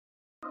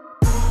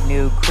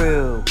New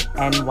crew,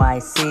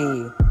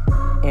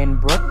 NYC, in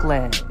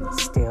Brooklyn,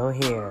 still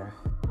here.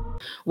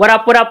 What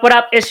up, what up, what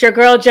up? It's your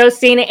girl,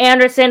 Josina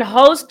Anderson,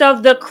 host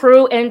of The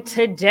Crew, and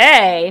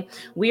today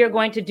we are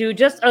going to do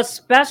just a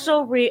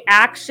special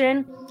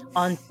reaction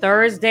on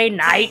Thursday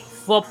Night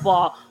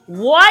Football.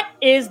 What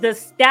is the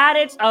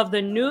status of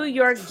the New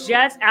York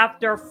Jets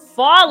after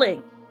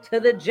falling to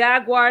the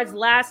Jaguars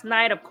last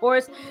night? Of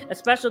course, a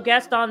special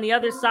guest on the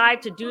other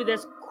side to do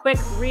this quick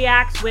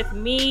reacts with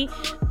me,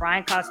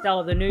 Brian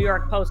Costello, the New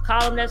York Post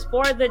columnist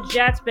for the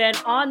Jets, been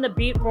on the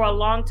beat for a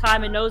long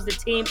time and knows the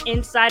team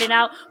inside and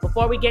out.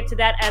 Before we get to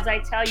that, as I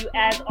tell you,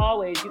 as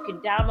always, you can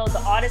download the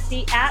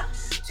Odyssey app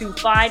to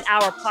find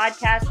our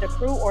podcast, The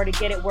Crew, or to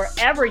get it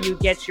wherever you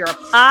get your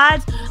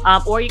pods,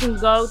 or you can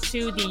go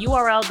to the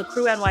URL,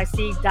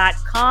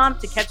 thecrewnyc.com,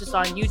 to catch us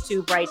on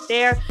YouTube right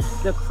there,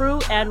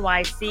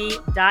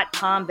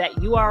 thecrewnyc.com. That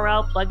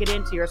URL, plug it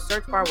into your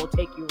search bar, will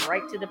take you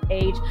right to the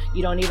page.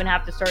 You don't even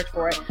have to search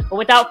for it. But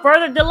without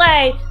further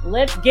delay,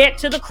 let's get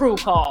to the crew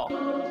call.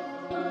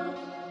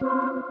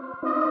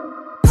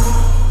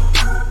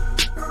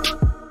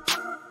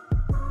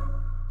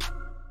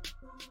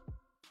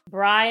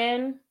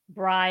 Brian.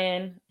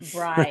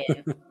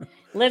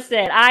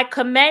 Listen, I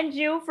commend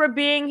you for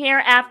being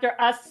here after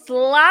a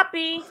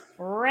sloppy,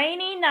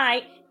 rainy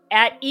night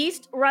at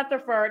East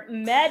Rutherford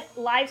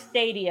MetLife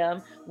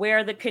Stadium,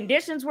 where the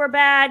conditions were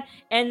bad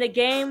and the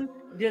game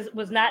just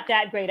was not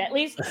that great, at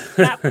least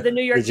not for the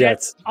New York the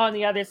Jets on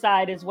the other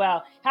side as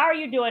well. How are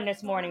you doing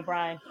this morning,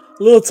 Brian?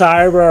 A little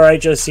tired, but all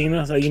right,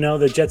 Josina. So,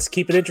 the Jets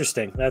keep it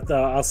interesting. That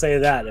I'll say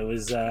that. It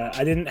was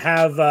I didn't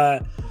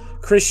have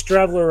Chris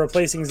Streveler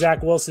replacing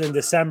Zach Wilson in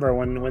December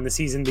when the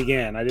season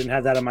began. I didn't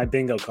have that on my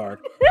bingo card.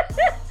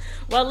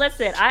 Well,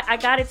 listen, I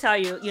got to tell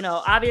you,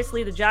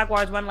 obviously the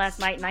Jaguars won last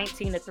night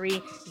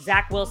 19-3.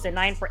 Zach Wilson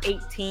 9 for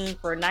 18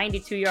 for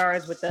 92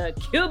 yards with a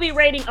QB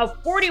rating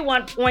of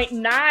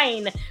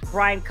 41.9.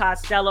 Brian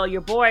Costello,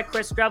 your boy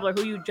Chris Streveler,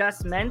 who you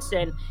just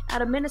mentioned,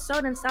 out of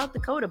Minnesota and South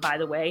Dakota, by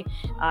the way,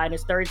 in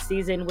his third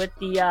season with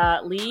the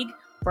league.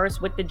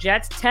 First with the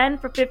Jets, 10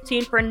 for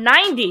 15 for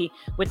 90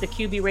 with the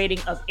QB rating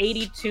of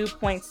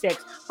 82.6.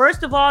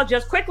 First of all,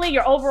 just quickly,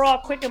 your overall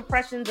quick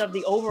impressions of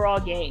the overall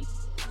game.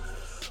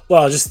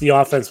 Well, just the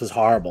offense was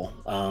horrible.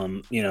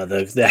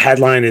 The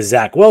headline is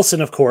Zach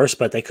Wilson, of course,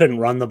 but they couldn't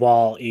run the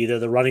ball either.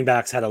 The running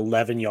backs had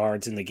 11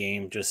 yards in the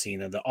game.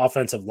 The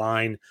offensive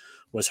line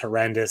was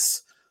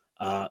horrendous.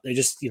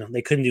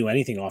 They couldn't do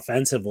anything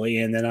offensively.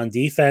 And then on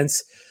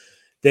defense,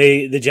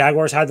 the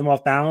Jaguars had them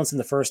off balance in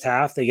the first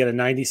half. They get a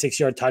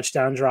 96-yard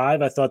touchdown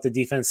drive. I thought the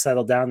defense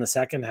settled down in the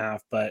second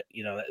half, but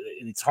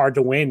it's hard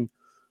to win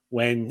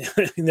when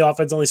the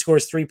offense only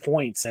scores 3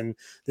 points. And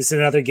this is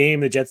another game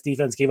the Jets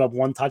defense gave up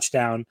one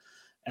touchdown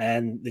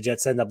and the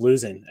Jets end up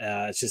losing.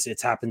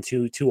 It's happened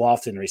too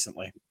often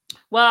recently.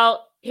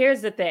 Well,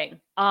 here's the thing.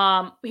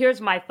 Here's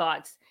my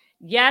thoughts.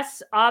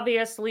 Yes,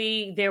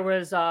 obviously there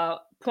was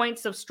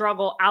points of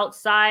struggle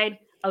outside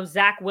of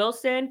Zach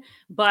Wilson,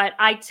 but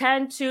I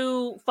tend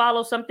to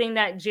follow something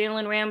that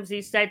Jalen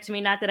Ramsey said to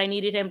me, not that I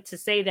needed him to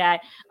say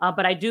that,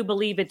 but I do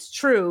believe it's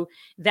true,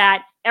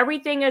 that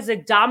everything is a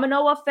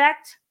domino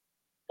effect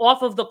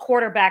off of the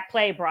quarterback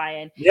play,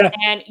 Brian. Yeah.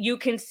 And you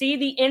can see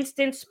the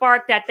instant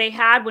spark that they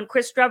had when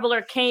Chris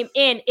Streveler came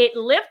in. It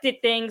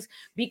lifted things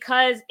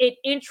because it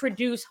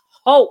introduced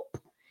hope.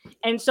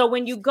 And so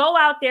when you go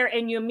out there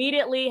and you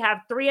immediately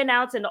have 3 and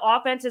outs and the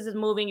offense is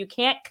moving, you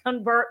can't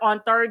convert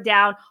on third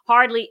down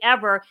hardly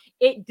ever.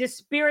 It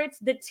dispirits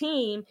the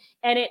team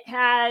and it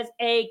has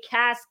a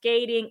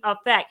cascading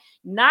effect.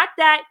 Not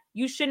that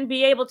you shouldn't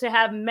be able to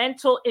have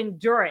mental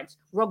endurance,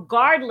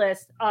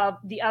 regardless of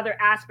the other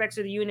aspects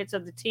of the units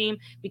of the team,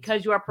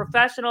 because you are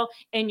professional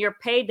and you're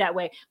paid that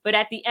way. But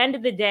at the end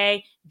of the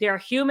day, they're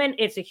human.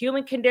 It's a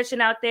human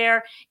condition out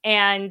there.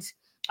 And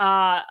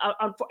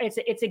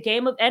it's a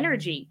game of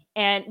energy,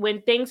 and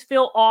when things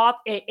feel off,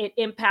 it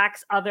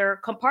impacts other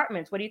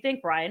compartments. What do you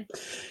think, Brian?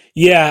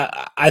 Yeah,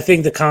 I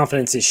think the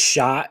confidence is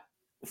shot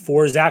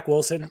for Zach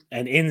Wilson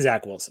and in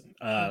Zach Wilson.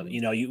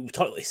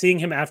 Seeing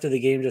him after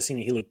the game, just seeing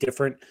he looked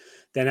different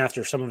than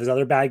after some of his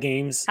other bad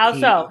games. How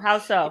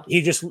so?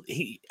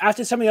 He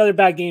after some of the other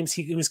bad games,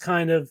 he was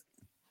kind of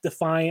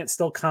defiant,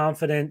 still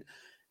confident.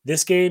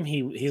 This game,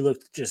 he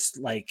looked just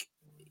like.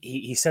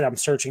 He said, I'm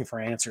searching for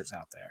answers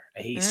out there.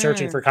 He's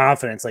searching for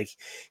confidence. Like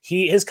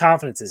his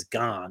confidence is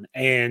gone.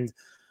 And,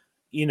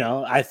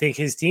 I think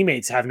his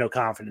teammates have no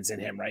confidence in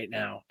him right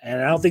now. And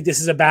I don't think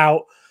this is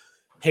about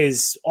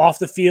his off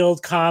the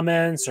field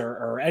comments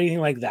or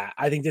anything like that.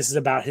 I think this is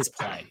about his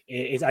play.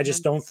 I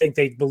just don't think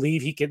they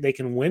believe they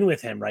can win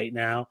with him right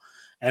now.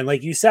 And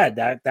like you said,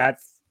 that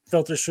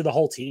filters through the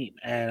whole team.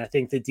 And I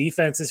think the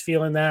defense is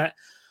feeling that,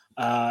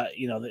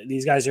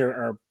 these guys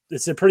are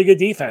it's a pretty good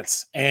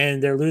defense,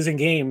 and they're losing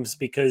games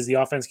because the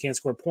offense can't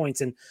score points.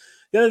 And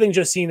the other thing,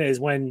 Josina, is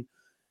when,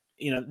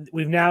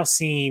 we've now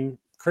seen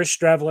Chris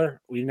Streveler,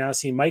 we've now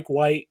seen Mike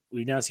White,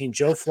 we've now seen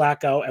Joe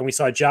Flacco, and we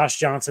saw Josh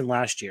Johnson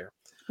last year.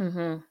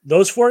 Mm-hmm.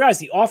 Those 4 guys,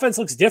 the offense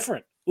looks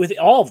different. with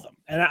all of them.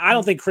 And I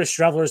don't think Chris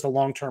Streveler is the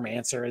long-term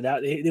answer.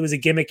 That it was a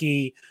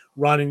gimmicky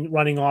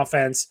running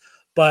offense,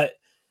 but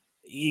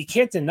you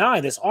can't deny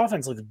this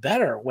offense looks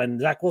better when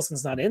Zach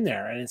Wilson's not in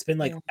there. And it's been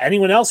like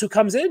anyone else who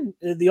comes in,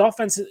 the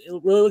offense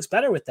really looks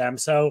better with them.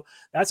 So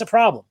that's a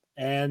problem.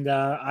 And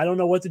I don't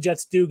know what the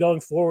Jets do going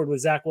forward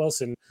with Zach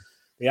Wilson.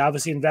 They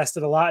obviously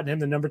invested a lot in him,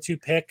 the number 2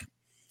 pick,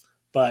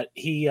 but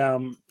he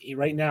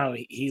right now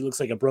he looks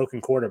like a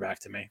broken quarterback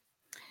to me.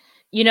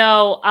 You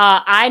know,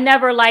 I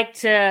never like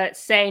to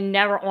say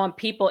never on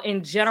people.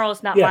 In general,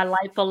 it's not my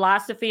life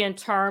philosophy in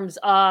terms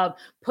of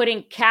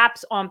putting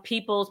caps on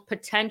people's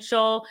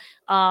potential.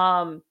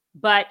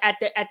 But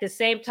at the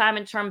same time,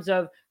 in terms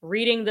of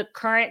reading the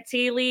current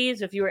tea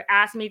leaves, if you were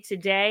asking me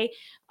today,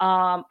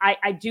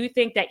 I do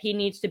think that he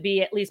needs to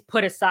be at least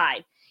put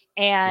aside.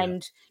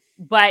 And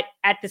but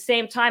at the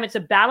same time, it's a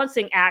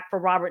balancing act for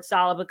Robert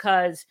Saleh,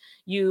 because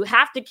you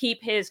have to keep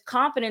his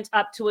confidence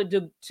up to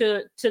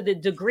the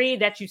degree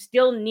that you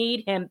still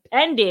need him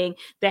pending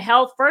the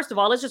health. First of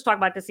all, let's just talk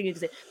about the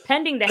season.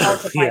 Pending the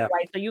health of Mike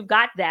White. So you've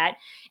got that.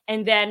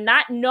 And then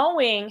not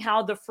knowing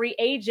how the free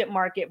agent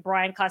market,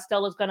 Brian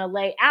Costello, is going to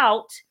lay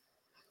out,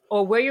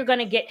 or where you're going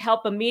to get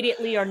help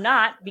immediately or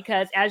not,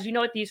 because as you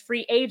know, with these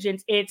free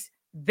agents, it's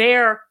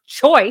their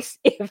choice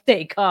if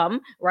they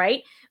come,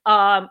 right?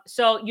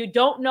 So you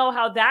don't know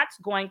how that's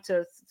going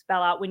to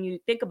spell out when you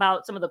think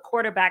about some of the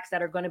quarterbacks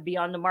that are going to be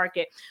on the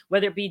market,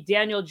 whether it be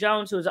Daniel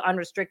Jones, who's an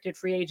unrestricted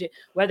free agent,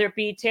 whether it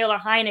be Taylor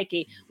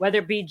Heineke, whether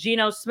it be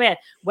Geno Smith,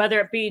 whether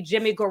it be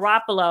Jimmy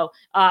Garoppolo,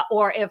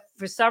 or if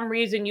for some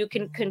reason you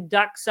can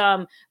conduct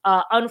some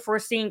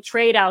unforeseen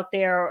trade out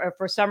there, or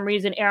for some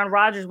reason Aaron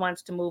Rodgers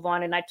wants to move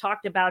on. And I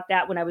talked about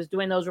that when I was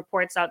doing those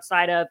reports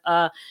outside of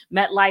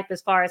MetLife,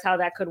 as far as how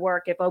that could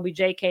work if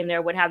OBJ came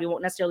there, what have you.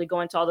 Won't necessarily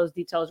go into all those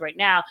details right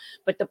now.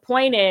 But the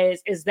point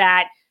is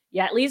that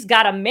you at least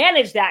got to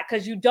manage that,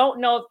 because you don't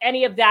know if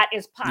any of that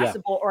is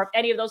possible or if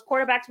any of those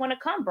quarterbacks want to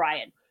come,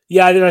 Brian.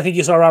 Yeah, I think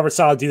you saw Robert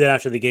Saleh do that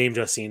after the game,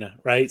 Josina,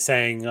 right?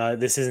 Saying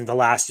this isn't the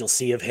last you'll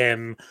see of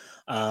him.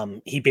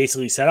 He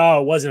basically said,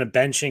 it wasn't a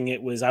benching.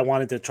 It was, I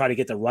wanted to try to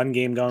get the run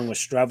game going with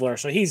Streveler.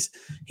 So he's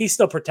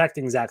still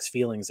protecting Zach's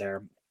feelings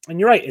there. And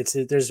you're right.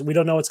 We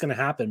don't know what's going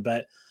to happen,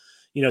 but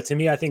to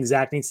me, I think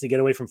Zach needs to get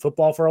away from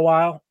football for a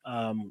while.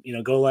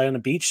 Go lay on the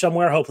beach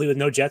somewhere, hopefully with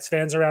no Jets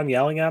fans around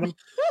yelling at him,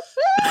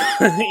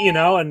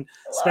 and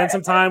spend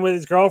some time with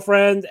his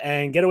girlfriend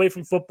and get away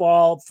from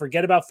football,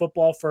 forget about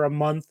football for a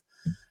month,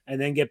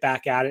 and then get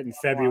back at it in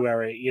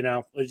February.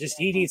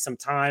 He needs some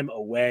time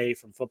away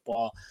from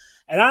football.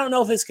 And I don't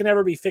know if this can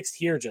ever be fixed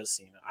here,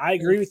 Josina. I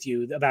agree with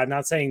you about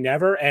not saying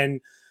never. And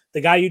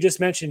the guy you just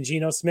mentioned,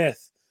 Geno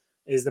Smith,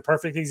 is the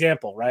perfect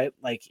example, right?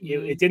 Like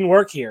it didn't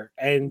work here,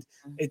 and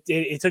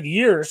it took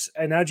years,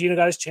 and now Geno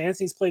got his chance.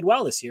 And he's played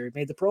well this year. He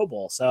made the Pro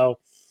Bowl. So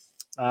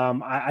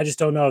I just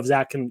don't know if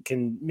Zach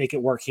can make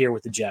it work here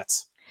with the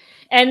Jets.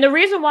 And the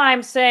reason why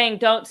I'm saying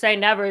don't say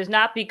never is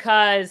not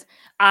because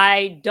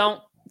I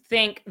don't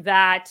think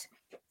that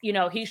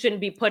he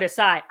shouldn't be put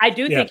aside. I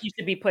do think he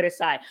should be put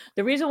aside.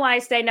 The reason why I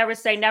say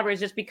never is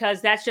just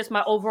because that's just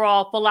my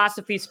overall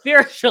philosophy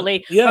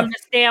spiritually from the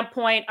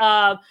standpoint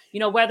of,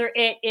 whether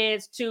it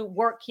is to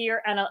work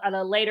here at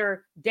a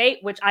later date,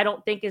 which I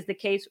don't think is the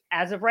case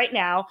as of right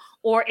now,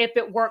 or if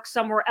it works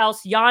somewhere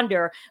else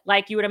yonder,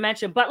 like you would have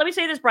mentioned. But let me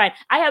say this, Brian,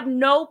 I have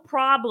no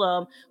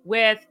problem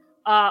with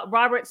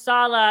Robert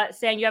Saleh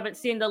saying you haven't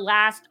seen the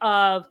last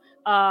of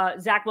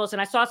Zach Wilson.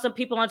 I saw some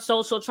people on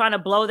social trying to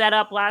blow that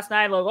up last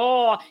night.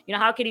 Like,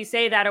 how can he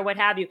say that or what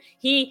have you?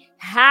 He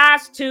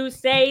has to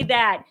say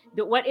that.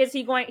 What is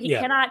he going? He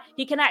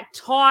cannot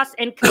toss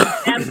and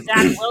condemn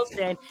Zach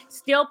Wilson,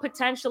 still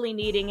potentially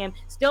needing him,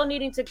 still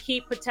needing to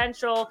keep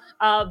potential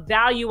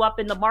value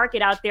up in the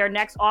market out there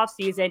next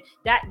offseason.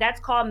 That's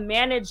called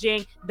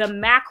managing the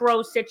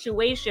macro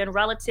situation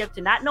relative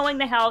to not knowing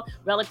the health,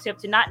 relative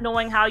to not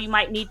knowing how you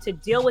might need to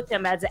deal with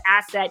him as an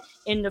asset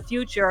in the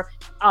future,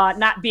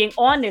 not being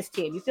on this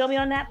team. You feel me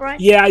on that,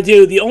 Brian? Yeah, I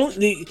do.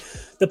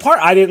 The part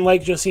I didn't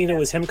like, Josina,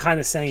 was him kind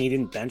of saying he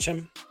didn't bench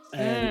him.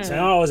 And saying,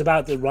 it was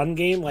about the run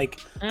game. Like,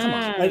 come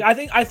on. Like,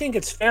 I think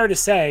it's fair to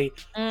say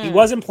he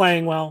wasn't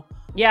playing well.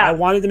 Yeah. I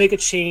wanted to make a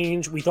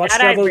change. We thought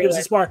Streveler would give us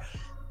a spark.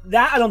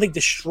 That I don't think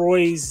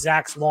destroys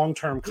Zach's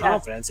long-term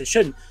confidence. It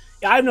shouldn't.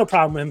 I have no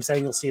problem with him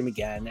saying you'll see him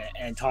again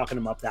and talking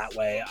him up that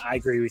way. I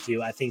agree with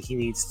you. I think he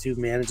needs to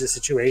manage the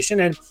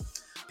situation. And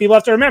people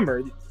have to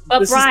remember.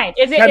 But Brian,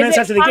 is it 10 minutes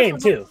after the game,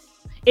 too.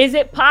 Is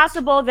it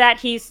possible that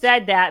he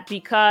said that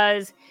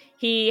because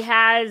he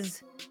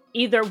has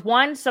either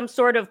some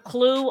sort of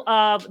clue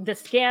of the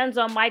scans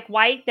on Mike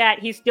White that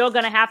he's still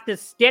going to have to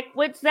stick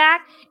with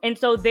Zach, and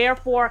so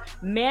therefore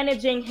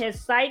managing his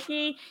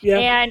psyche,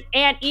 and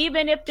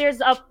even if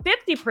there's a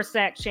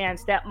 50%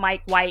 chance that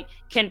Mike White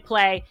can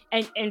play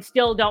and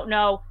still don't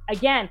know,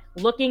 again,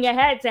 looking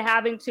ahead to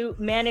having to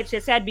manage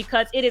his head,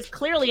 because it is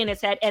clearly in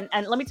his head. And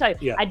let me tell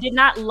you, I did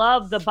not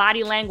love the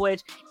body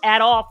language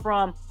at all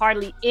from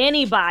hardly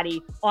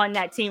anybody on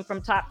that team from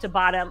top to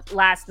bottom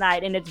last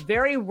night. And it's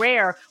very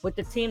rare with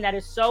the team team that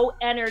is so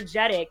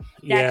energetic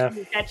Yeah.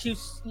 that you.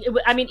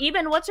 I mean,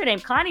 even what's her name,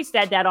 Connie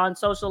said that on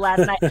social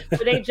last night.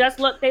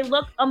 Where they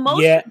look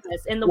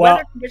emotionless, and the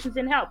weather conditions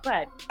didn't help.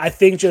 But I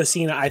think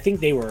Josina, I think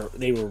they were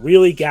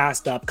really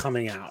gassed up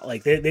coming out.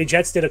 Like they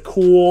Jets did a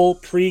cool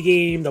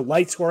pregame. The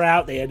lights were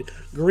out. They had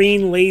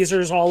green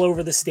lasers all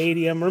over the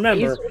stadium.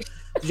 Remember,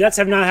 the Jets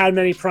have not had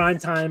many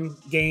primetime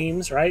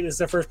games, right? This is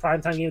their first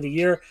primetime game of the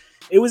year.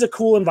 It was a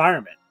cool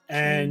environment,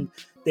 and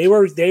they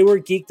were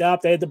geeked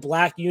up. They had the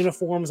black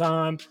uniforms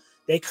on.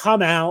 They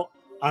come out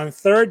on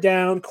third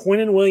down.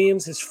 Quinnen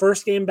Williams, his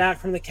first game back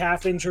from the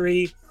calf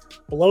injury,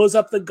 blows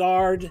up the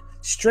guard,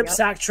 strip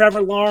sack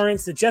Trevor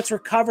Lawrence. The Jets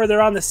recover.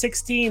 They're on the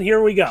 16.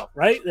 Here we go,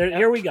 right?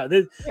 Here we go.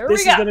 This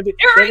is going to be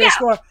 – they're going to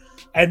score.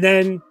 And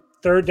then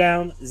third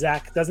down,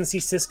 Zach doesn't see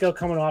Cisco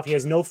coming off. He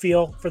has no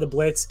feel for the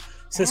blitz.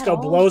 Cisco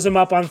blows him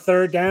up on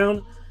third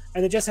down,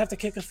 and they just have to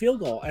kick a field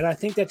goal. And I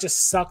think that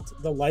just sucked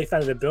the life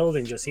out of the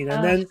building, Josina.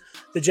 And then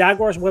the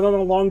Jaguars went on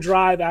a long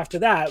drive after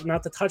that.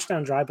 Not the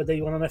touchdown drive, but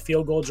they went on a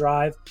field goal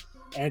drive.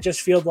 And it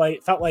just felt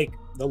like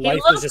the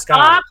life was just gone.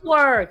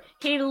 Awkward.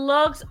 He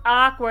looks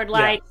awkward.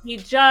 Like he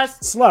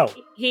just slow.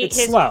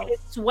 His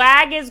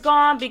swag is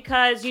gone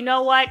because you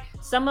know what?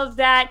 Some of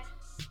that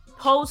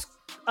post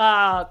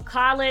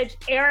college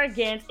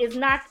arrogance is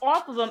knocked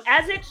off of him,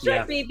 as it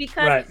should be,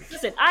 because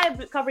listen,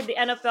 I've covered the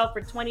NFL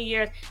for 20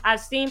 years. I've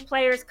seen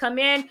players come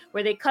in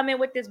where they come in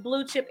with this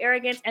blue chip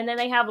arrogance, and then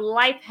they have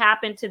life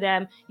happen to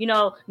them, you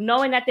know,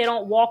 knowing that they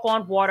don't walk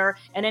on water,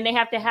 and then they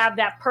have to have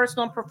that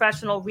personal and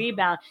professional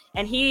rebound.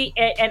 And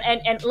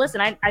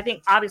listen, I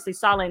think obviously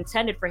Saleh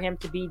intended for him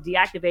to be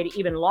deactivated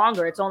even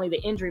longer. It's only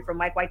the injury from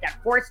Mike White that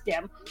forced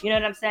him, you know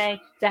what I'm saying,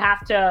 to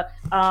have to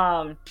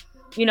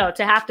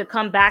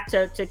come back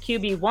to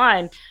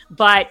QB1.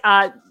 But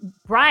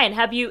Brian,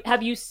 have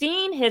you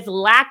seen his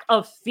lack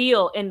of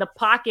feel in the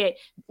pocket?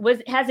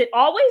 Has it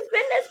always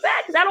been this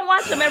bad? Because I don't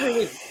watch him every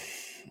week.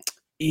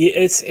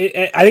 I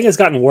think it's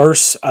gotten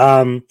worse.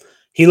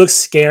 He looks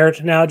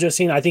scared now,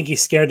 Justine. I think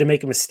he's scared to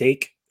make a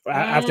mistake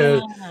after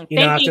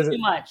too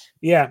much.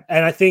 Yeah,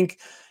 and I think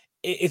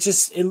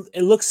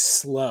it looks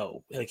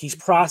slow. Like he's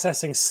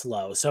processing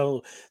slow.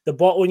 So the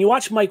ball, when you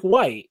watch Mike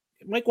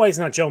White's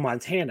not Joe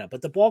Montana,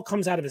 but the ball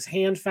comes out of his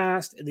hand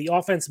fast. The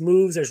offense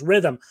moves. There's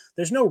rhythm.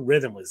 There's no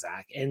rhythm with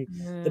Zach. And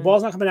the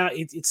ball's not coming out.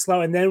 It's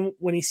slow. And then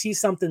when he sees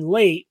something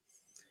late,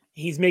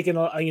 he's making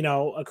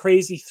a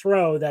crazy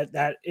throw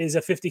that is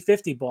a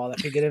 50-50 ball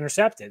that could get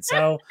intercepted.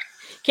 So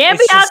can't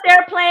be out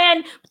there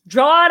playing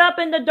draw it up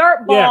in the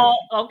dirt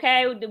ball. Yeah.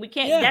 Okay, we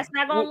can't. That's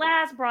not going to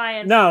last,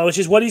 Brian. No, which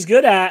is what he's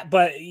good at,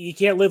 but you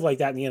can't live like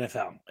that in the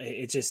NFL.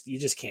 You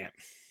just can't.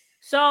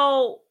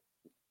 So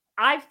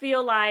I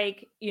feel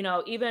like,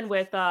 even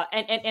with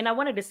and I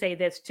wanted to say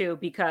this too,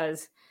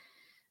 because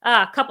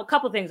a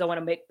couple things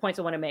points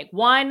I want to make.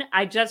 One,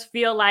 I just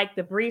feel like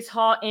the Breece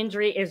Hall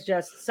injury is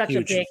just such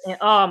a big,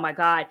 oh my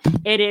God,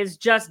 it is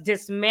just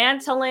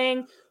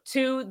dismantling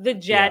to the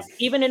Jets,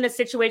 even in a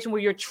situation where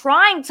you're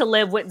trying to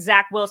live with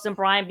Zach Wilson,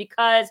 Brian,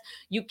 because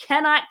you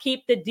cannot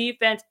keep the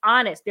defense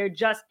honest. They're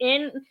just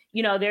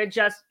they're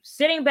just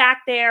sitting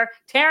back there,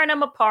 tearing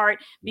them apart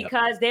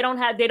because they don't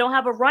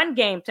have a run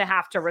game to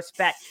have to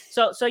respect.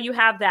 So you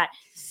have that.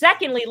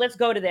 Secondly, let's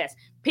go to this.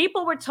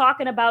 People were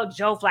talking about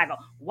Joe Flacco.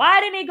 Why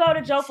didn't he go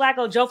to Joe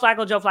Flacco? Joe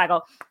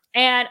Flacco.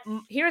 And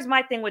here's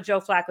my thing with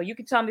Joe Flacco. You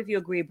can tell me if you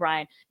agree,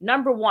 Brian.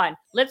 Number one,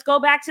 let's go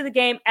back to the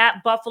game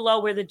at Buffalo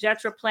where the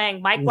Jets were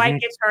playing. Mike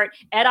White gets hurt.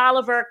 Ed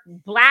Oliver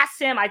blasts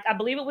him. I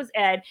believe it was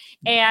Ed.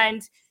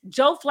 And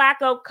Joe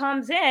Flacco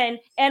comes in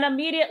and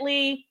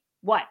immediately,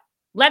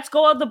 lets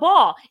go of the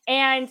ball.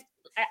 And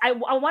I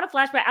want to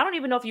flashback. I don't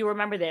even know if you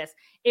remember this.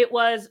 It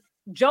was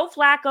Joe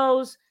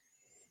Flacco's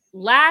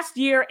last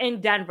year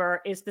in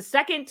Denver. Is the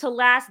second to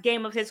last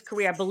game of his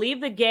career. I believe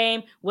the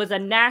game was a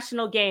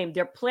national game.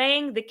 They're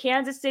playing the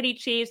Kansas City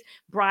Chiefs,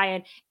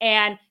 Brian,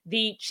 and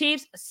the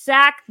Chiefs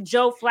sacked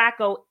Joe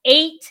Flacco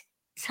 8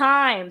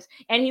 times,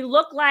 and he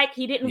looked like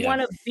he didn't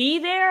want to be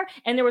there.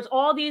 And there was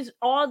all these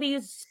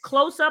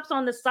close-ups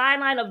on the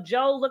sideline of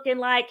Joe looking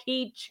like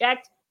he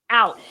checked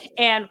out.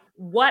 And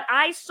what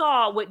I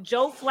saw with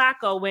Joe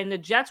Flacco when the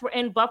Jets were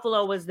in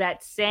Buffalo was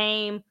that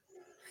same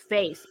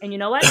face. And you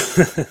know what?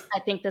 I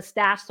think the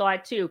staff saw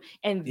it too.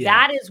 And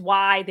that is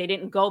why they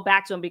didn't go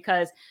back to him,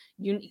 because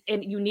you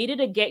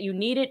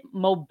needed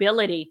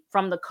mobility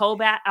from the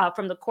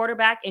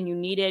quarterback, and you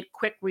needed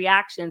quick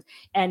reactions.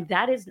 And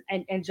that is,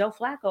 and Joe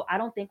Flacco, I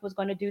don't think was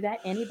going to do that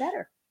any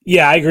better.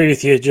 Yeah, I agree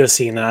with you,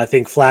 Josina. I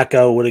think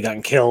Flacco would have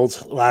gotten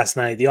killed last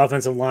night. The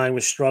offensive line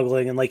was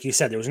struggling, and like you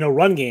said, there was no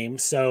run game,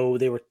 so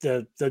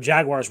the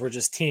Jaguars were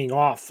just teeing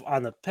off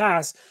on the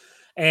pass.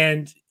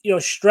 And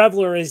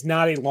Streveler is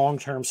not a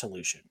long-term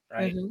solution,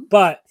 right?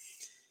 But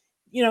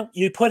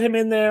you put him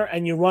in there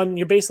and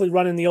you're basically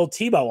running the old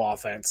Tebow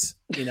offense.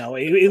 It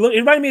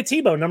reminded me of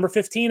Tebow, number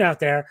 15 out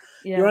there.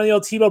 Yeah. You're running the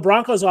old Tebow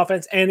Broncos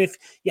offense. And if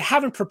you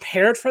haven't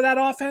prepared for that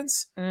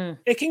offense,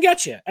 it can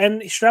get you.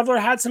 And Streveler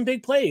had some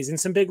big plays and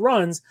some big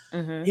runs.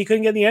 Mm-hmm. He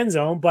couldn't get in the end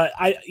zone, but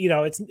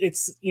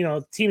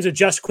teams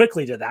adjust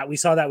quickly to that. We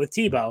saw that with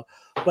Tebow.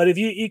 But if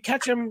you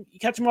catch him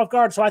off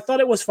guard. So I thought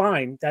it was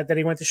fine that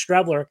he went to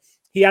Streveler.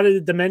 He added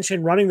a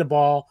dimension running the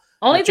ball.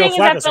 Only thing is,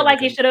 I felt like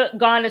he should have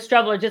gone to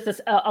Streveler just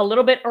a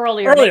little bit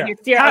earlier.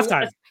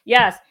 Halftime.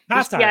 Yes.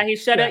 Halftime. Yeah, he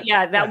should have.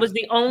 Yeah, that was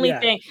the only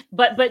thing.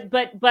 But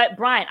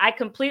Brian, I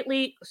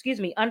completely,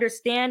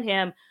 understand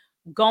him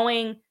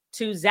going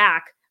to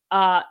Zach.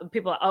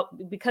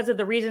 Because of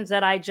the reasons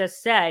that I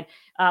just said,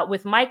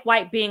 with Mike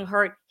White being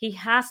hurt, he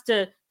has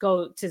to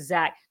go to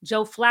Zach.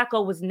 Joe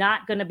Flacco was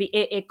not going to be.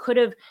 It could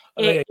have.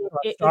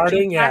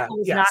 Starting,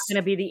 was not going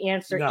to be the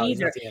answer either. He's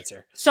not the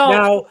answer.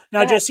 So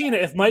now, Josina,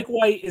 if Mike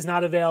White is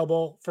not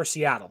available for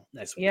Seattle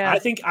next week, I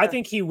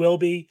think he will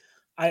be.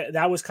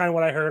 That was kind of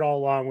what I heard all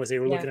along was they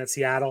were looking at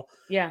Seattle.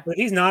 Yeah, but if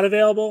he's not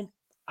available,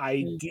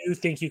 I do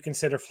think you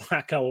consider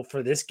Flacco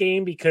for this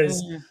game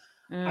because.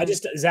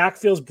 Zach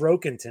feels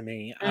broken to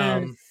me.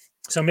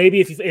 So maybe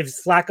if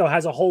Flacco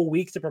has a whole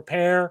week to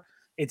prepare,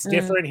 it's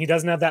different. He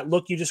doesn't have that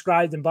look you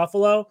described in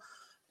Buffalo,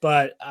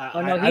 but he's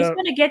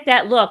going to get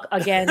that look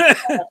again.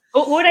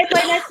 Who would I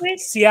play next week?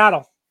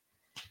 Seattle.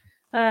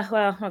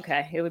 Well,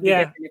 okay, it would be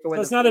different if it was.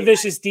 So it's not a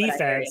vicious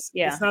defense.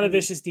 It's not a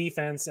vicious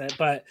defense,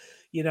 but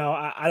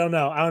I don't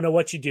know. I don't know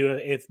what you do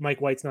if Mike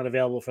White's not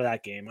available for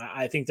that game.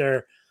 I think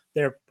they're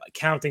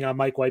counting on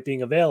Mike White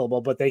being available,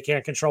 but they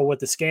can't control what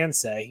the scans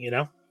say.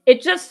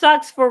 It just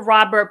sucks for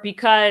Robert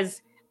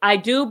because I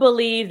do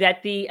believe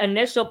that the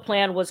initial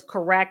plan was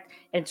correct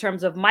in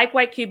terms of Mike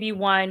White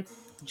QB1,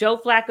 Joe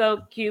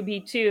Flacco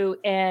QB2,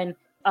 and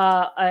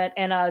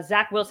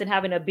Zach Wilson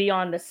having to be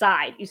on the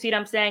side. You see what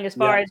I'm saying? As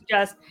far as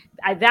just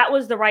that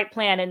was the right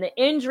plan, and the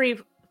injury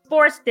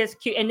forced this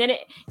and then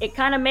it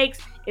kind of makes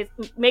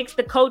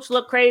the coach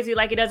look crazy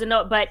like he doesn't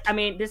know. But I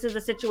mean, this is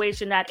a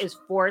situation that is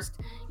forced,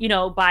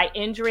 by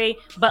injury.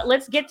 But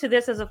let's get to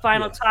this as a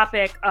final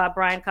topic,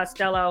 Brian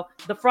Costello,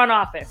 the front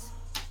office.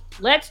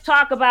 Let's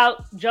talk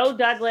about Joe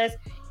Douglas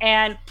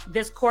and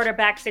this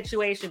quarterback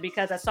situation,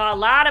 because I saw a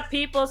lot of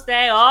people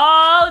say,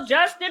 oh,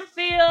 Justin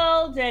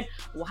Fields, and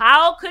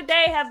how could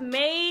they have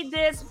made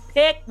this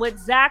pick with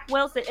Zach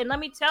Wilson? And let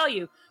me tell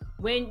you,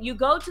 when you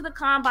go to the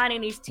combine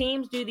and these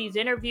teams do these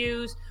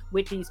interviews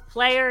with these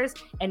players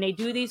and they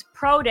do these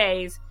pro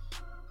days,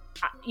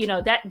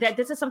 that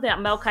this is something that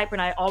Mel Kiper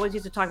and I always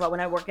used to talk about when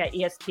I worked at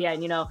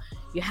ESPN.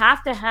 You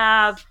have to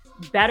have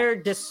better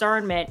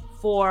discernment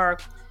for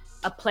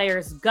a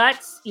player's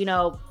guts,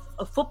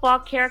 a football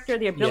character,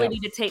 the ability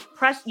to take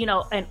press,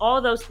 and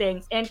all those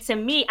things. And to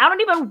me, I don't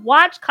even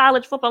watch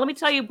college football. Let me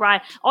tell you, Brian,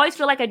 I always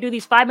feel like I do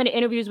these 5-minute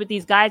interviews with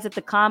these guys at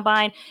the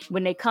combine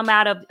when they come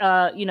out of,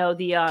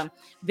 the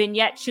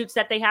vignette shoots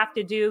that they have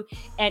to do.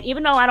 And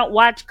even though I don't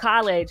watch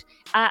college,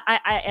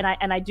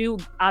 I do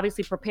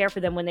obviously prepare for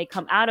them when they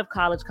come out of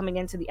college, coming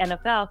into the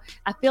NFL.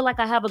 I feel like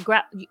I have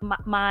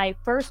my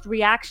first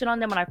reaction on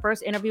them when I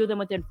first interview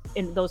them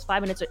in those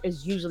 5 minutes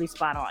is usually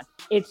spot on.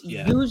 It's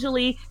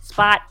usually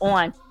spot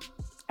on.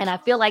 And I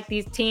feel like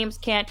these teams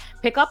can't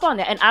pick up on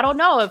that. And I don't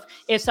know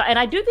if so, and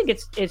I do think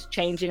it's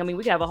changing. I mean,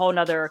 we could have a whole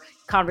nother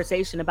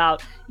conversation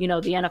about, the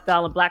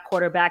NFL and black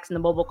quarterbacks and the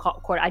mobile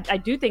court. I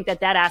do think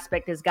that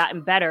aspect has gotten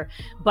better.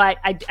 But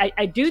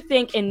I do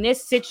think in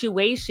this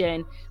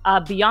situation,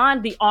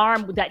 beyond the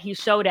arm that he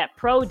showed at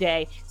Pro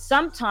Day,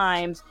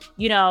 sometimes,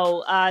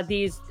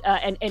 these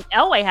and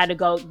Elway had to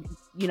go,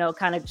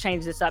 kind of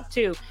change this up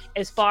too,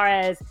 as far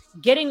as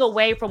getting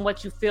away from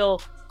what you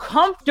feel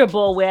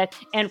comfortable with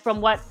and from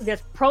what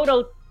this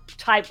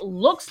prototype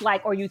looks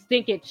like, or you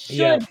think it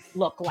should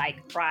look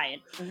like,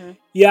 Brian. Mm-hmm.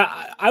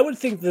 Yeah, I would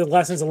think the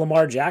lessons of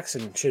Lamar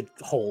Jackson should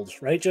hold,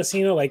 right,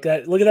 Josina? Like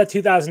that. Look at that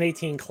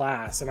 2018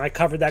 class, and I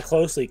covered that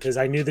closely because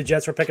I knew the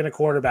Jets were picking a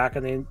quarterback,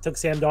 and they took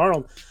Sam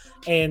Darnold.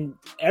 And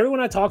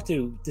everyone I talked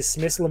to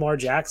dismissed Lamar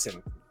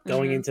Jackson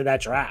going into that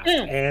draft,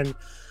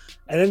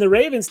 and then the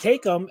Ravens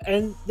take him,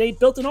 and they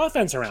built an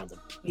offense around him.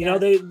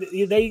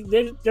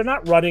 They're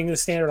not running the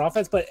standard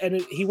offense,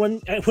 and he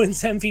wins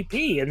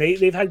MVP, and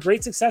they've had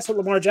great success with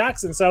Lamar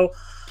Jackson. So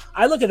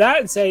I look at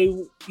that and say,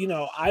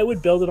 I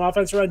would build an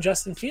offense around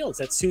Justin Fields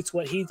that suits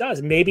what he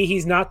does. Maybe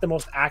he's not the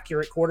most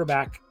accurate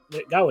quarterback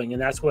going,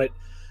 and that's what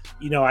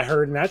I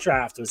heard in that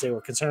draft was they were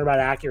concerned about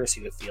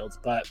accuracy with Fields.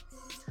 But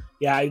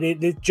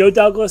Joe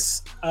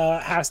Douglas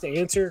has to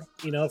answer,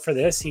 for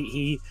this.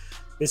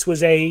 This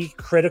was a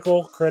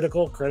critical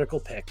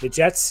pick. The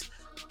Jets,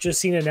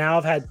 Josina, now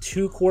have had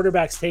 2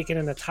 quarterbacks taken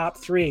in the top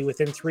 3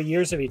 within 3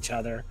 years of each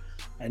other,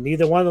 and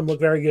neither one of them look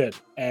very good.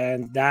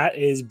 And that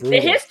is brutal.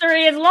 The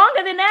history is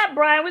longer than that,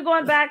 Brian. We're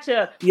going back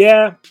to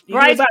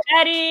Bryce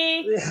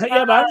Petty.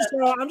 But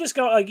I'm just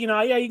going. You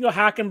can go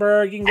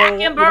Hackenberg. You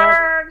can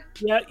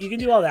go. You can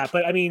do all that.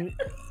 But I mean,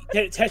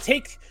 to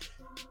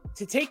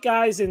take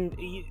guys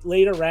in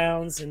later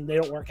rounds and they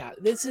don't work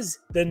out. This is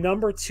the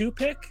number 2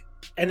 pick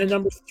and the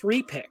number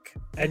 3 pick,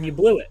 and you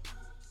blew it.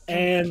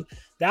 And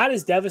that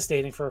is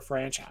devastating for a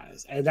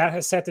franchise. And that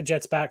has set the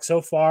Jets back so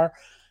far.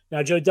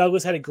 Now, Joe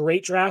Douglas had a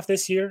great draft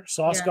this year.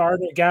 Sauce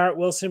Gardner, Garrett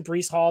Wilson,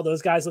 Breece Hall,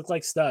 those guys look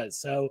like studs.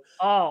 So,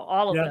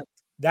 all of them.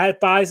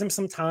 That buys him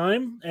some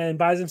time and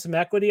buys him some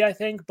equity, I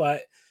think.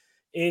 But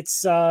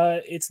it's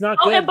not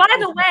good. And by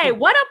the way,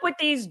 what up with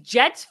these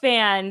Jets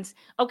fans?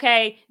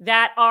 Okay,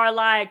 that are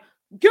like,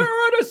 get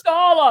rid of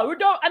Saleh.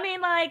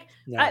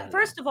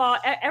 First of all,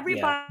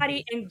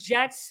 everybody in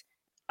Jets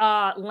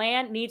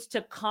land needs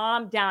to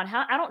calm down.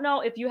 I don't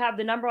know if you have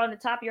the number on the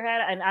top of your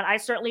head, and I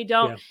certainly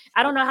don't.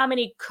 I don't know how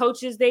many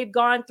coaches they've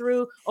gone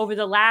through over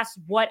the last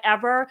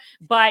whatever,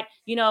 but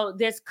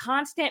this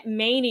constant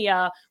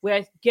mania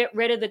with get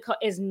rid of the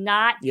is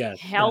not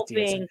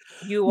helping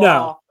you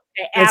all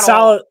at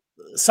all.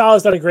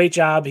 Saleh's done a great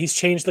job. He's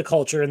changed the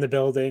culture in the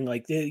building.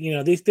 Like,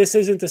 this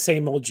isn't the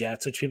same old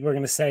Jets, which people are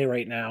going to say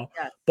right now,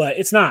 but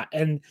it's not.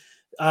 And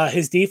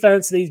his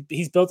defense,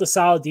 he's built a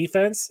solid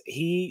defense.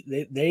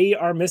 They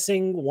are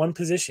missing one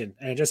position,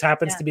 and it just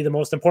happens to be the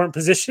most important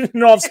position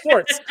in all of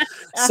sports.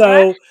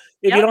 So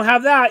if you don't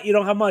have that, you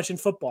don't have much in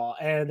football,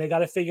 and they got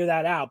to figure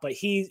that out. But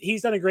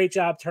he's done a great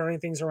job turning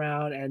things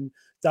around, and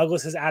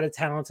Douglas has added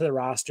talent to the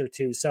roster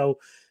too. So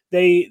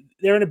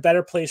they're in a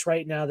better place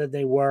right now than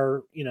they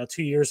were,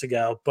 2 years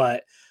ago.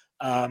 But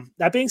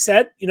that being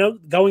said,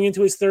 going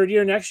into his third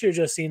year next year,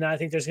 Josina, I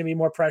think there's going to be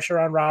more pressure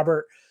on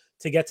Robert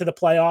to get to the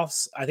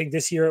playoffs. I think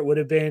this year it would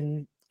have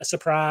been a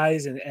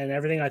surprise and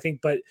everything, I think.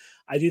 But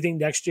I do think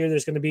next year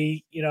there's going to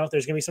be, there's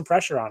going to be some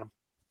pressure on him.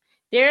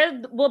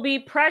 There will be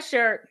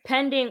pressure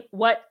pending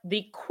what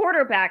the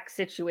quarterback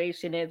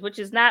situation is, which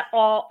is not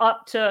all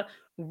up to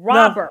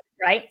Robert,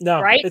 right? No,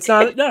 right? It's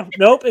not.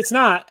 Nope, it's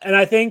not. And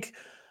I think,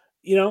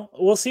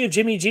 we'll see if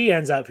Jimmy G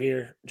ends up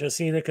here,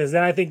 Josina, because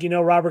then I think,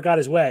 Robert got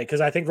his way,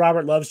 because I think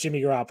Robert loves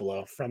Jimmy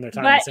Garoppolo from their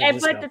time in San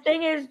Francisco. But the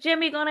thing is,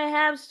 Jimmy going to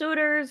have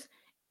suitors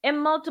in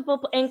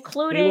multiple,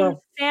 including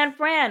San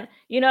Fran,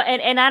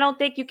 and I don't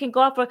think you can go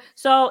off of.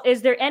 So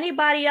is there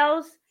anybody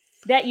else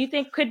that you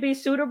think could be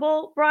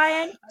suitable,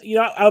 Brian?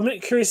 I'm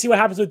curious to see what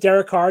happens with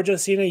Derek Carr,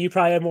 Josina. You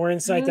probably have more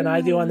insight than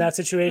I do on that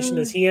situation.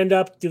 Does he end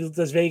up,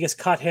 does Vegas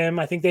cut him?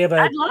 I think they have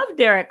I love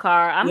Derek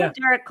Carr. I'm a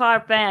Derek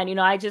Carr fan.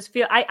 I just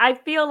feel, I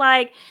feel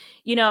like,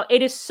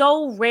 it is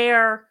so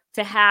rare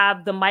to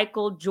have the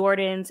Michael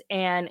Jordans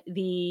and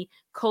the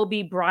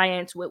Kobe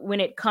Bryants when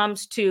it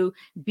comes to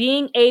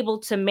being able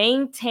to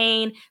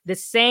maintain the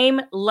same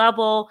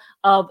level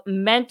of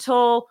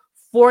mental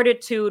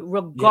fortitude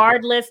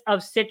regardless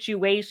of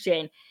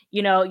situation.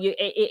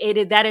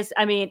 That is,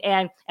 I mean,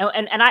 and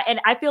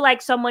I feel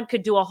like someone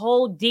could do a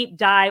whole deep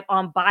dive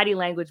on body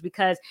language,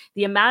 because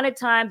the amount of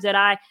times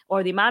the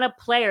amount of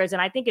players,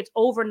 and I think it's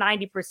over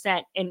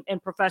 90% in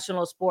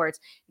professional sports,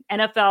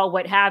 NFL,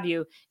 what have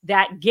you,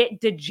 that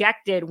get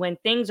dejected when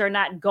things are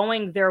not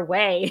going their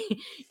way.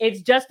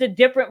 It's just a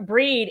different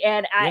breed.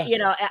 And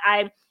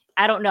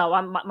I don't know.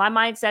 My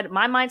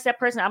mindset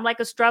person, I'm like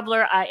a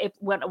struggler.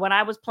 When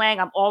I was playing,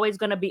 I'm always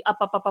going to be up.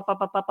 And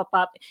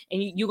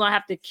you're going to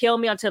have to kill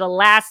me until the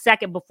last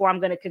second before I'm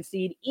going to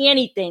concede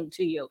anything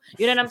to you.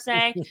 You know what I'm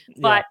saying?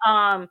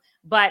 I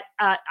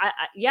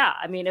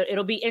mean,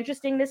 it'll be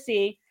interesting to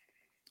see.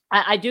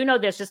 I do know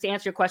this, just to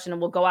answer your question,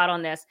 and we'll go out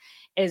on this,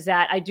 is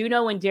that I do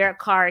know when Derek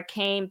Carr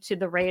came to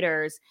the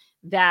Raiders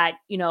that,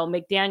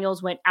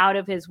 McDaniels went out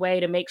of his way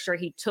to make sure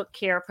he took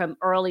care of him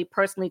early,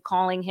 personally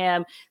calling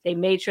him. They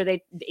made sure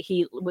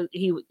he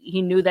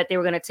knew that they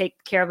were going to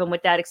take care of him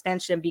with that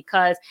extension,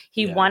 because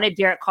he wanted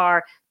Derek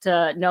Carr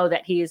to know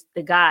that he's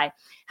the guy.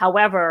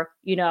 However,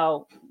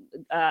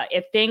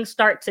 if things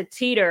start to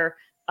teeter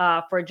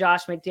for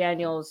Josh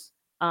McDaniels,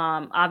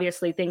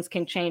 obviously things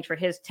can change for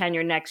his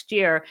tenure next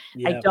year.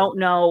 I don't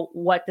know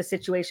what the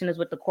situation is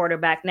with the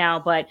quarterback now,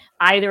 but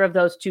either of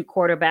those two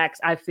quarterbacks,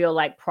 I feel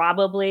like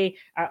probably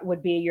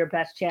would be your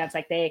best chance.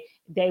 Like they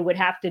would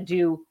have to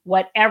do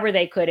whatever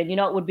they could. And,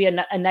 it would be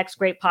a next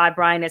great pod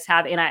Brian is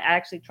having. And I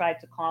actually tried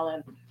to call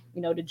him,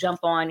 to jump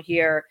on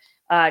here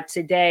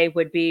today,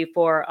 would be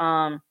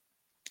for,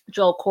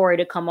 Joel Corey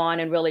to come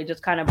on and really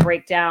just kind of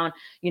break down,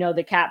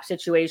 the cap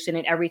situation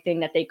and everything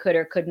that they could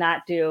or could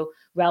not do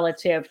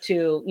relative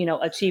to,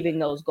 achieving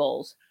those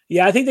goals.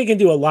 Yeah, I think they can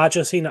do a lot,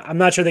 Josina. I'm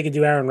not sure they can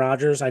do Aaron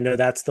Rodgers. I know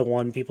that's the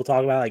one people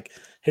talk about. Like,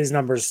 his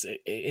number's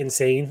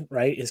insane,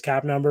 right? His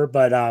cap number.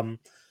 But I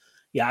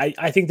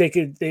think they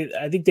could.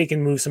 I think they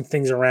can move some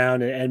things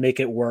around and make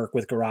it work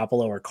with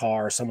Garoppolo or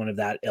Carr or someone of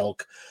that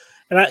ilk.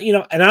 And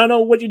I don't know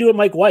what you do with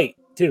Mike White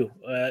too.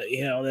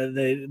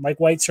 The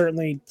Mike White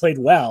certainly played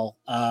well.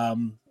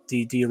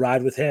 Do you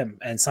ride with him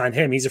and sign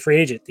him? He's a free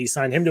agent. Do you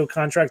sign him to a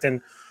contract?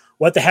 And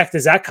what the heck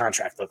does that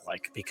contract look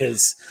like?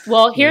 Because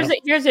here's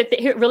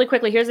really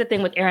quickly. Here's the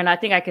thing with Aaron. I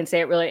think I can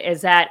say it really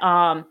is that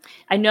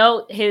I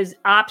know his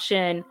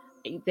option.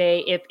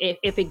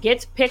 If it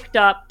gets picked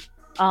up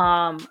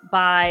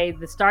by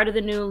the start of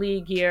the new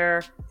league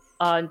year,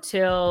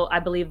 until I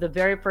believe the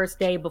very first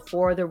day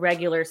before the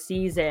regular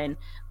season,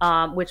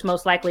 which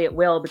most likely it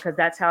will, because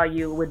that's how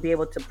you would be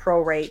able to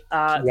prorate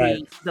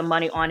the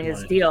money on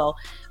his deal.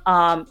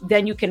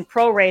 Then you can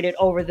prorate it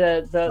over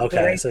the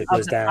duration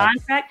of the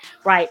contract,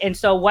 right? And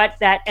so what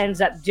that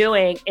ends up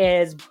doing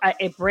is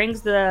it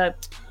brings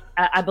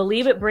I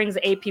believe it brings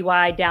the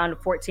APY down to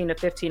 14 to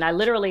 15.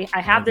 I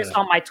have this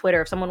on my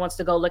Twitter. If someone wants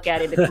to go look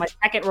at it, it's my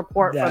second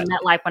report from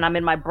MetLife when I'm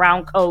in my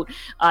brown coat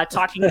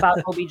talking about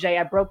OBJ.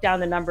 I broke down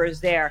the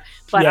numbers there.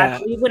 But I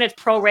believe when it's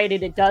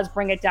prorated, it does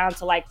bring it down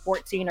to like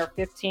 14 or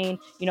 15,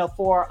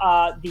 for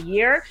the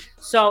year.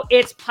 So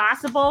it's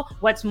possible.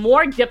 What's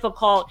more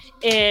difficult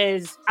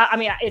is,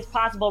 it's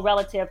possible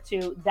relative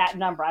to that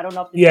number. I don't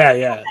know if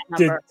that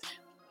number.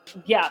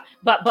 Yeah,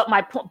 but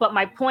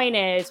my point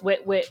is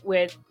with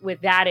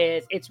that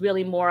is it's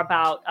really more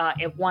about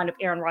if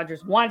Aaron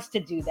Rodgers wants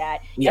to do that,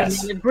 and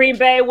then Green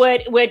Bay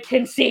would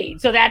concede.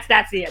 So that's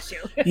the issue.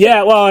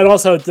 Yeah, well, and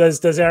also would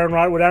Aaron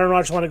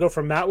Rodgers want to go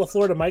from Matt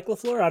LaFleur to Mike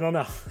LaFleur? I don't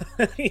know.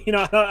 I don't know.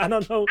 I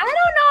don't know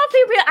if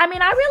he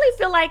I really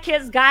feel like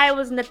his guy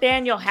was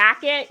Nathaniel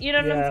Hackett. You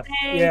know what I'm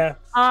saying? Yeah.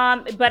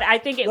 But I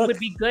think it would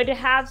be good to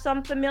have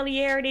some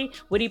familiarity.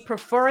 Would he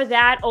prefer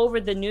that over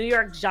the New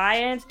York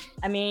Giants?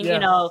 I mean,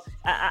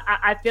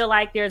 I feel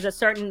like there's a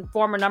certain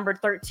former number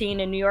 13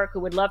 in New York who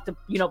would love to,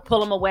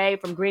 pull him away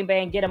from Green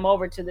Bay and get him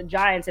over to the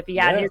Giants if he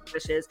had his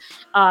wishes.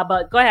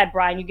 But go ahead,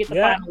 Brian. You get the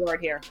final word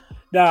here.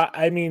 No,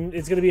 I mean,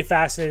 it's going to be a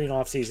fascinating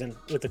offseason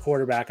with the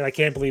quarterback, and I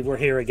can't believe we're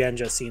here again,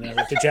 Josina,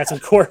 with the Jets and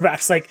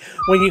quarterbacks. Like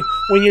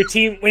when your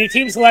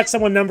team selects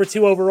someone number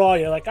 2 overall,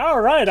 you're like,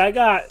 all right, I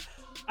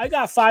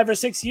got 5 or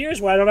 6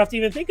 years where I don't have to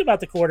even think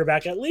about the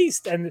quarterback at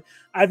least. And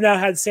I've now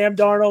had Sam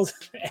Darnold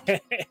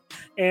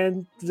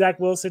and Zach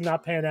Wilson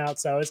not pan out.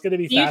 So it's going to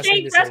be fascinating. Do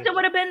you think Justin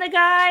would have been the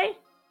guy?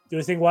 Do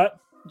you think what?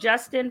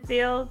 Justin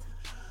Fields?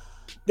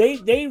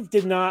 They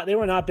did not. They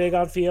were not big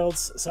on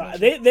Fields. So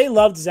they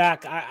loved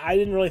Zach. I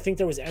didn't really think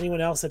there was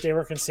anyone else that they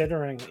were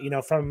considering,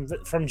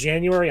 from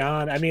January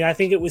on. I mean, I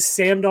think it was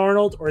Sam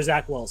Darnold or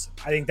Zach Wilson.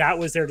 I think that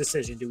was their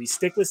decision. Do we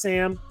stick with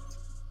Sam?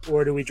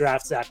 Or do we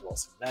draft Zach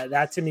Wilson?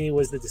 That to me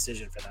was the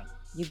decision for them.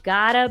 You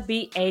gotta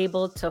be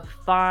able to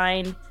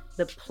find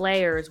the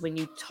players when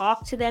you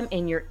talk to them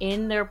and you're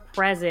in their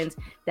presence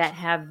that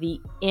have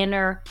the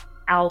inner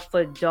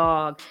alpha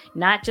dog,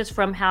 not just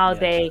from how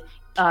they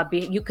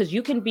because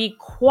you can be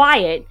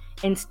quiet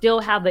and still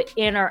have the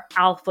inner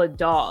alpha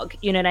dog.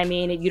 You know what I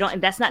mean?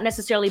 And that's not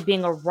necessarily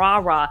being a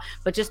rah-rah,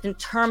 but just in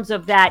terms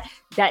of that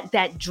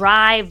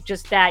drive,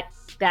 just that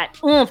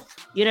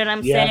oomph, you know what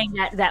I'm saying?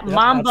 That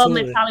Mamba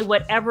mentality,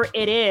 whatever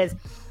it is.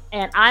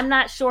 And I'm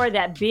not sure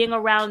that being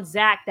around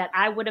Zach, that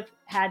I would have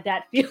had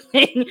that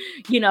feeling,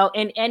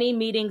 in any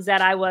meetings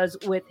that I was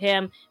with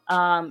him.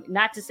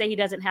 Not to say he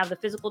doesn't have the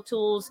physical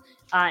tools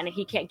and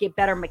he can't get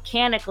better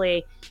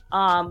mechanically.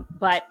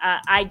 But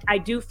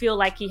I do feel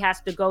like he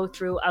has to go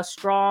through a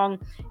strong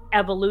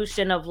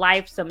evolution of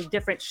life, some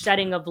different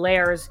shedding of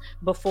layers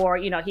before,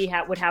 he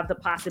would have the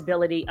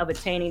possibility of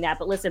attaining that.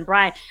 But listen,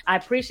 Brian, I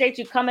appreciate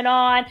you coming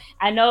on.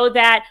 I know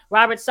that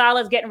Robert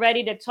Saleh is getting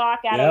ready to talk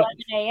at 11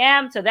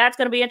 a.m. So that's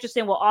going to be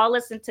interesting. We'll all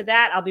listen to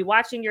that. I'll be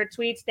watching your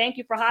tweets. Thank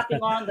you for hopping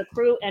on the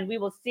crew, and we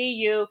will see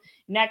you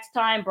next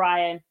time,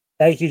 Brian.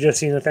 Thank you,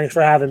 Josina. Thanks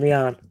for having me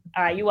on.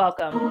 All right, you're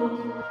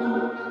welcome.